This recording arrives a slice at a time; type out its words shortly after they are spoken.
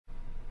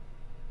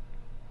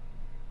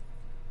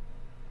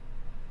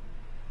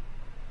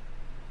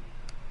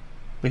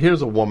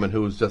Here's a woman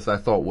who was just, I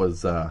thought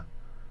was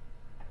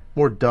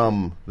more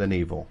dumb than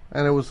evil.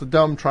 And it was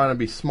dumb trying to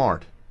be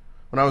smart.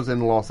 When I was in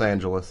Los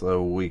Angeles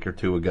a week or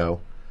two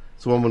ago,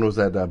 this woman was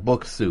at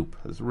Book Soup.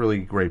 It's a really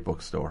great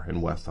bookstore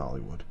in West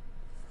Hollywood.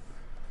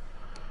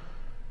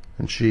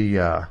 And she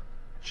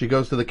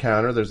goes to the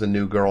counter. There's a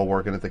new girl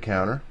working at the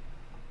counter.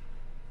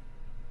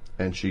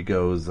 And she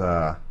goes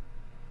up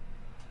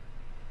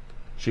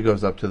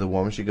to the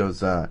woman. She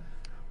goes,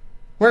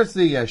 where's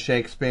the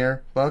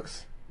Shakespeare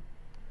books?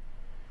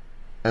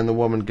 And the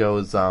woman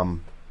goes, it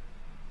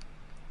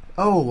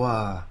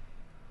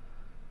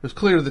was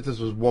clear that this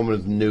was a woman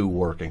who's new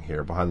working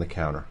here behind the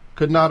counter.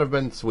 Could not have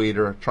been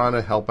sweeter, trying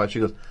to help out. She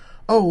goes,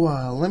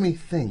 let me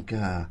think.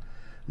 I'm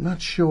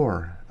not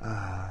sure.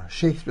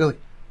 Shakespeare. Like,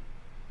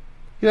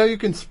 you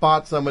can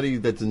spot somebody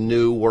that's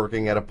new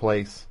working at a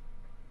place.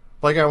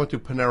 Like I went to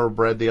Panera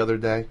Bread the other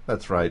day.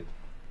 That's right.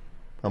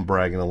 I'm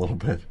bragging a little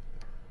bit.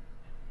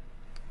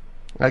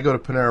 I go to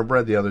Panera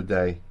Bread the other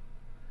day,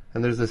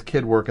 and there's this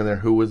kid working there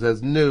who was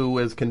as new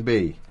as can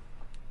be.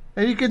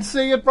 And you can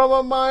see it from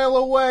a mile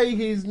away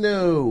he's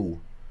new.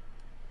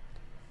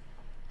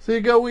 So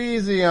you go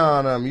easy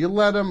on him. You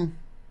let him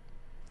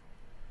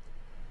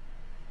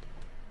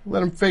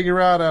figure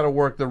out how to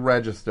work the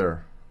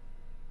register.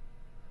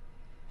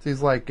 So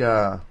he's like,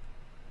 so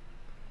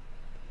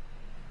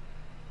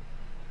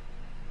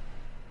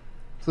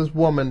this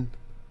woman,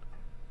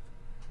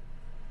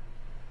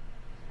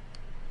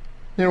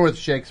 you know where the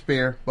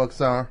Shakespeare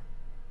books are?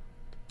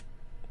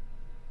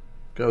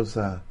 Goes,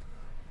 let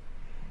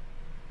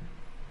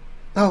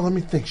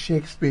me think,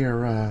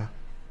 Shakespeare, I'm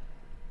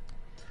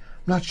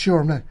not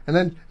sure, and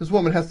then this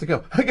woman has to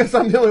go, I guess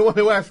I'm the only one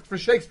who asked for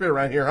Shakespeare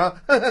around here,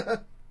 huh?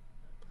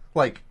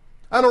 Like,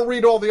 I don't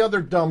read all the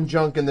other dumb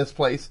junk in this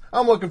place.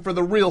 I'm looking for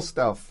the real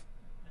stuff.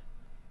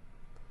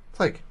 It's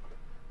like,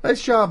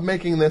 nice job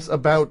making this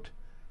about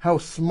how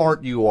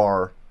smart you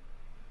are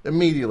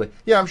immediately.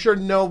 Yeah, I'm sure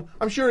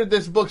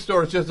this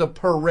bookstore is just a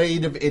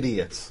parade of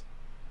idiots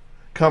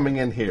coming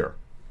in here.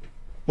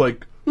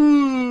 Like,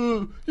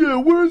 yeah,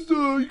 where's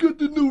you got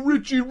the new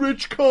Richie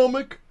Rich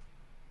comic?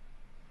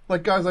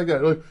 Like guys like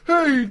that. Like,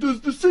 hey,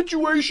 does The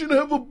Situation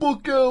have a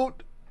book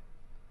out?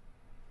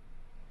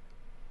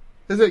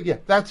 Is it? Yeah,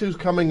 that's who's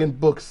coming in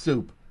Book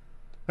Soup.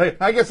 Hey,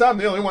 I guess I'm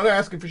the only one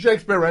asking for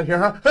Shakespeare around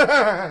here,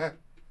 huh?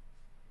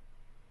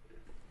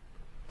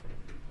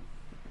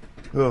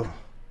 Ugh.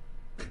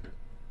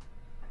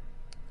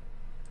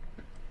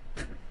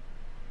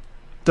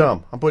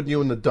 Dumb. I'm putting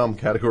you in the dumb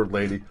category,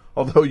 lady.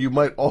 Although you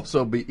might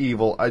also be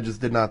evil, I just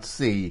did not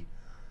see.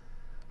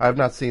 I have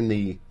not seen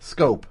the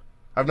scope.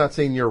 I've not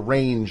seen your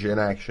range in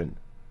action.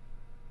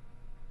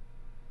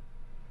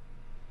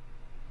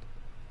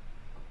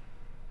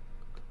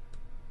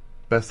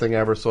 Best thing I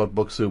ever saw at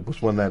Book Soup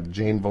was when that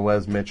Jane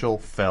Velez Mitchell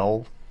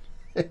fell.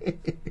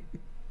 And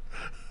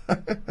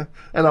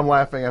I'm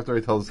laughing after I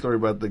tell the story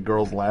about the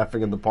girls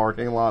laughing in the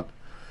parking lot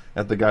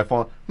at the guy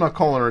falling. I'm not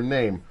calling her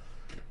name.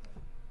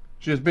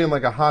 She was being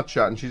like a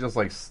hotshot, and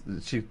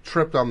she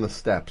tripped on the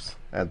steps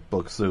at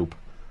Book Soup.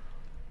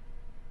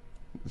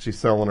 She's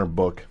selling her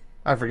book.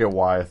 I forget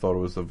why I thought it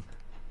was that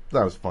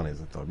was funny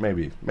as I thought.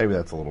 Maybe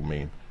that's a little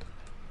mean.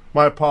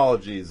 My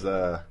apologies,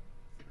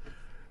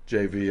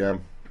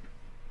 JVM.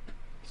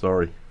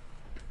 Sorry.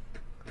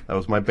 That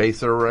was my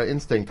baser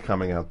instinct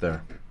coming out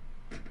there.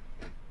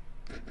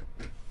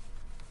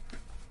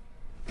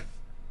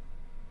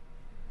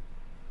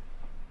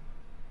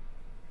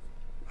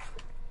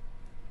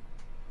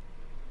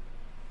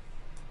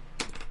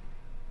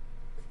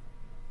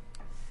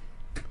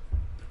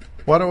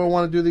 Why do I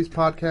want to do these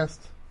podcasts?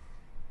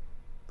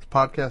 This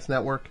podcast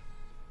network?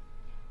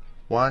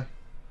 Why?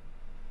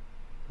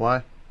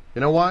 You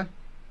know why?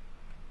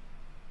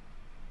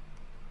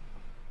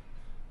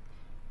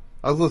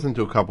 I was listening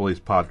to a couple of these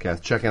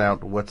podcasts, checking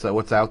out what's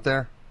out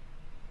there.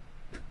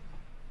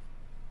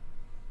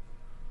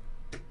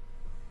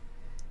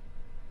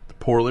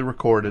 Poorly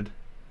recorded.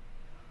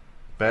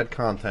 Bad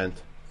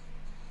content.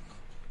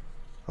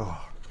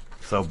 Oh,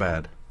 so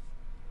bad.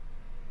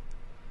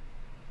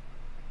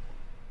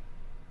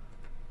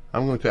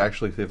 I'm going to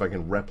actually see if I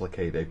can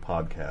replicate a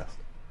podcast.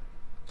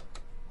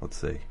 Let's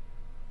see.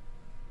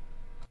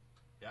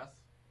 Yes?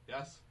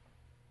 Yes?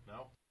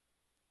 No?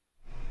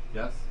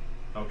 Yes?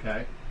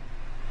 Okay.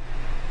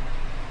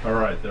 All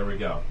right, there we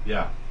go.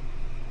 Yeah.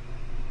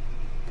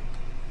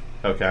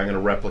 Okay, I'm going to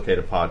replicate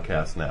a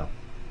podcast now.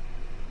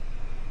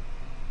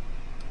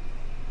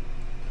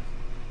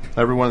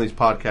 Every one of these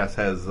podcasts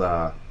has,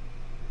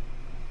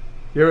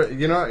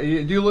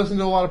 do you listen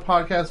to a lot of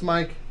podcasts,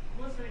 Mike?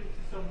 I'm listening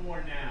to some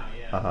more now,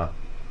 yeah. Uh-huh.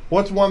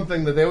 What's one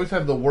thing that they always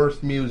have the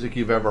worst music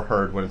you've ever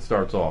heard when it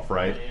starts off,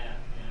 right? Oh,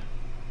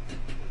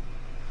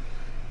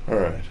 yeah. All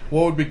right.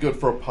 What would be good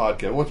for a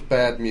podcast? What's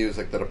bad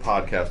music that a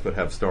podcast would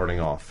have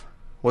starting off?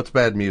 What's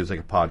bad music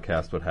a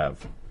podcast would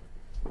have?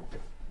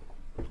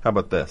 How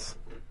about this?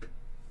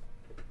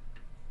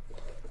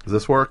 Does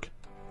this work?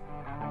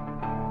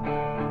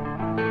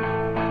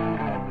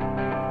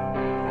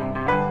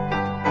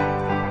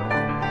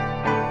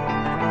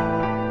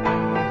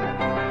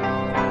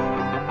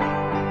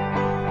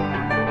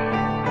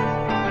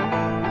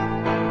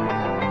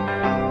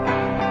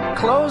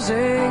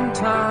 Closing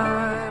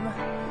time.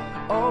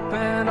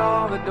 Open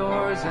all the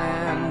doors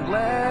and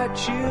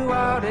let you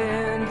out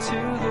into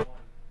the...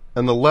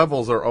 And the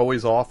levels are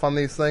always off on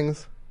these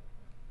things,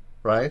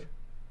 right?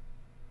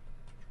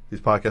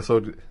 These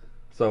podcasts.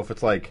 So if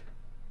it's like...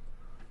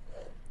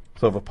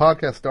 So if a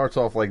podcast starts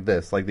off like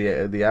this, like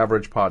the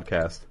average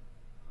podcast,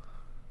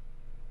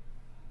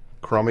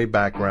 crummy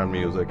background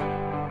music.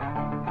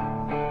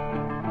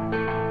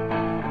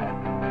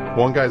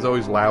 One guy's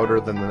always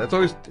louder than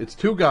the... It's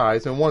two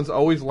guys, and one's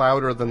always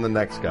louder than the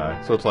next guy.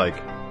 So it's like...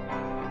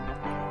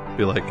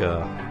 Be like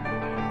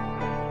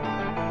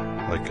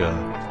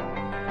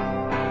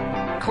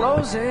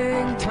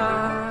Closing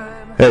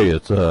time. Hey,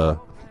 it's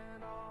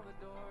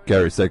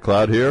Gary St.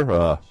 Cloud here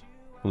from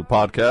the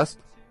podcast.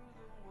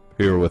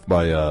 Here with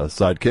my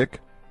sidekick,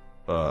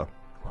 Roy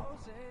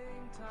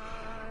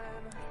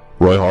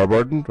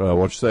Harbarden. Why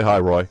don't you say hi,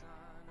 Roy?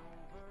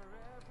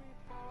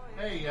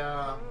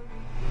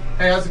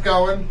 Hey, how's it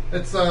going?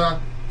 It's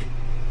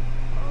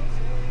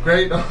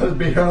great to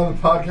be here on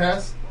the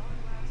podcast.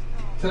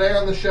 Today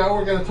on the show,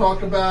 we're going to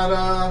talk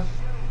about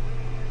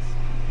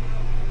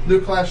new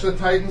Clash of the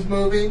Titans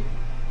movie.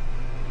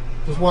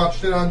 Just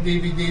watched it on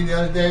DVD the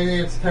other day.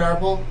 It's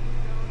terrible.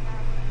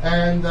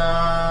 And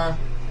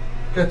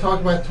going to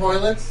talk about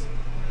toilets.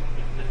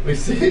 We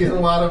see a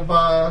lot of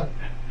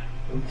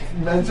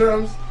men's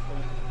rooms.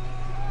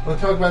 We'll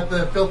talk about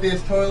the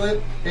filthiest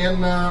toilet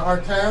in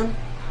our town.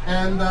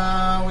 And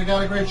we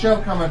got a great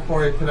show coming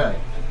for you today.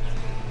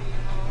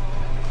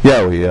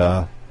 Yeah, we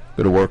going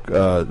to work.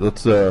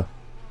 Let's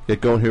get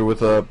going here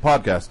with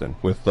podcasting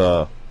with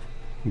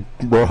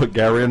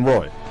Gary and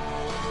Roy.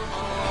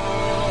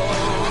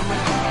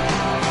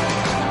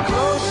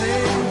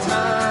 Closing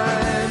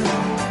time.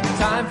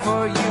 Time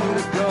for you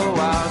to go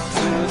out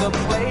to the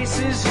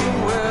places you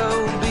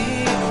will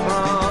be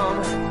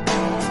from.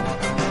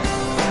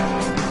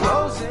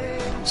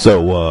 Closing.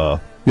 So,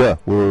 yeah,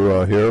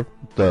 we're here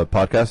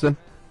podcasting.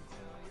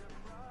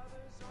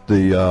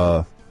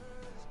 The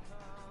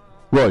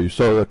Roy, you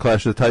saw the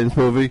Clash of the Titans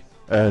movie,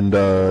 and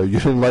you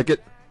didn't like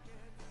it?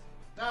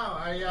 No,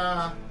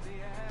 I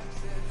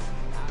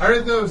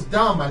really thought it was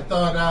dumb. I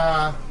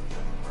thought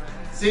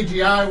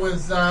CGI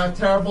was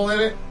terrible in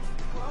it.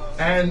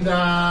 And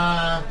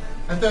I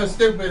thought it was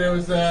stupid. It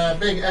was a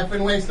big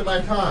effing waste of my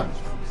time.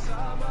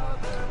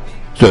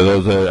 So that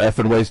was an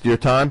effing waste of your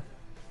time?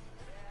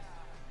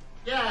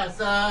 Yeah, it's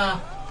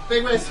a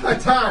big waste of my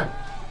time.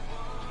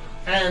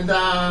 And,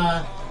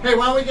 hey,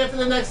 why don't we get to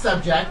the next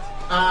subject?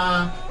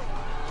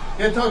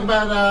 Let's talk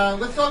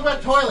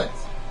about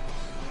toilets.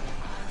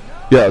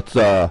 Yeah, let's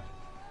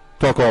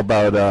talk all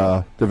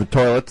about different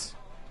toilets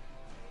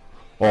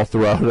all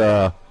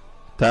throughout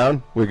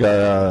town. We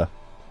got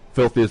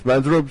filthiest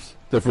men's rooms,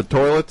 different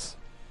toilets.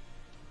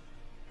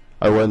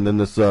 I went in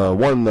this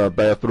one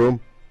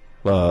bathroom,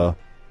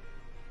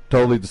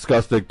 totally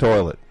disgusting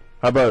toilet.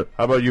 How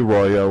about you,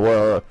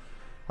 Roy?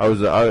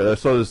 I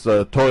saw this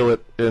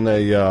toilet in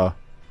a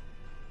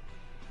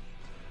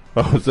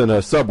I was in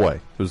a Subway.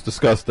 It was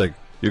disgusting.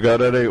 You got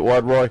any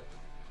one, Roy?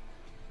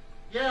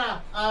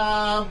 Yeah,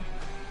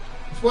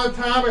 this one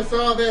time I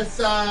saw this,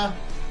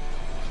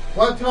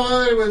 one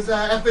toilet. It was,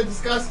 effing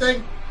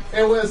disgusting.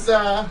 It was, it's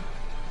out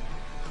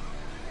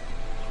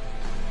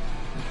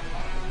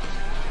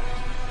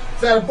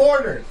of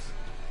Borders.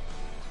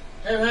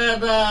 It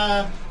had,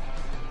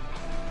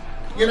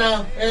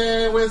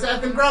 it was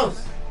effing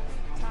gross.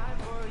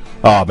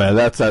 Oh, man,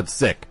 that's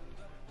sick.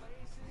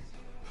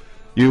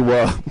 You,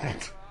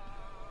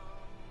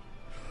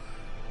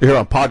 you're here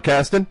on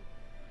Podcastin.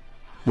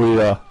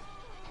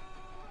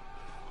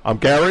 I'm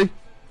Gary.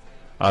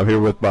 I'm here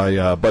with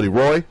my buddy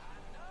Roy.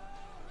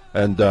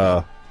 And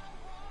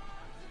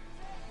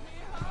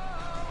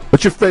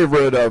what's your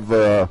favorite of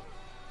the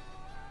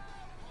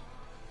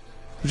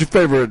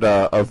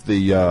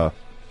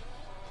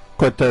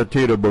Quentin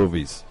Tarantino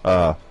movies,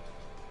 Roy?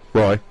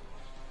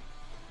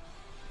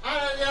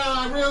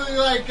 I really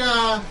like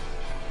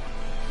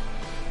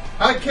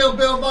I Kill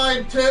Bill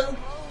Volume 2.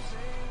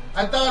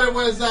 I thought it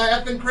was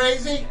effing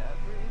crazy.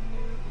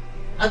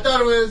 I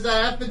thought it was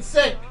effing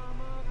sick.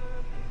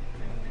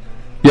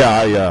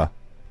 Yeah,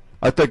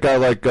 I think I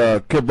like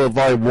Kill Bill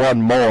Volume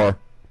 1 more.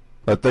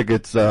 I think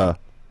it's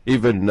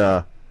even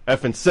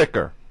effing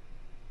sicker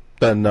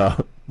than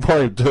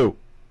Volume 2.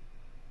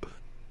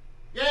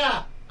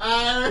 Yeah,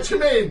 I know what you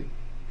mean.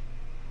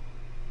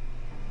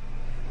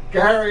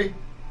 Gary.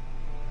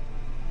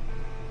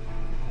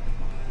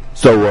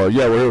 So,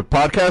 yeah, we're here with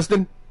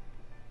Podcastin.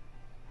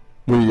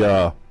 We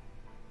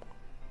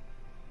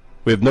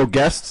have no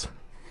guests.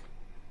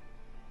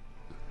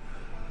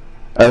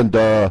 And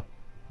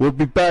we'll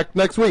be back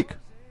next week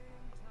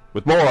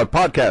with more on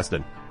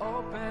Podcastin.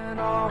 Open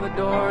all the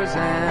doors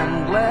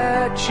and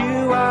let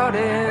you out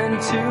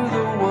into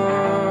the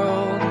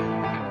world.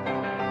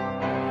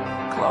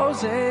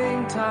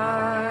 Closing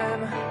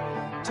time.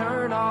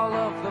 Turn all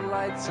of the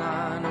lights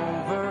on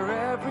over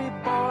every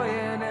boy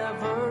and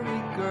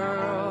every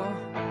girl.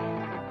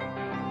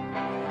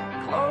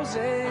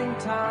 Closing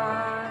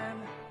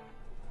time.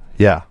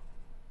 Yeah.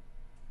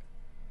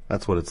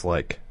 That's what it's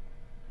like.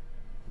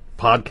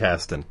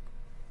 Podcasting.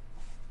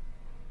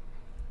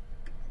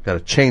 Got to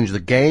change the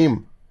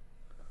game.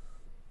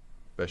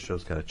 Best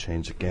show's got to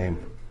change the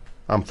game.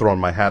 I'm throwing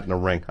my hat in the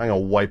ring. I'm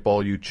going to wipe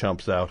all you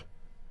chumps out.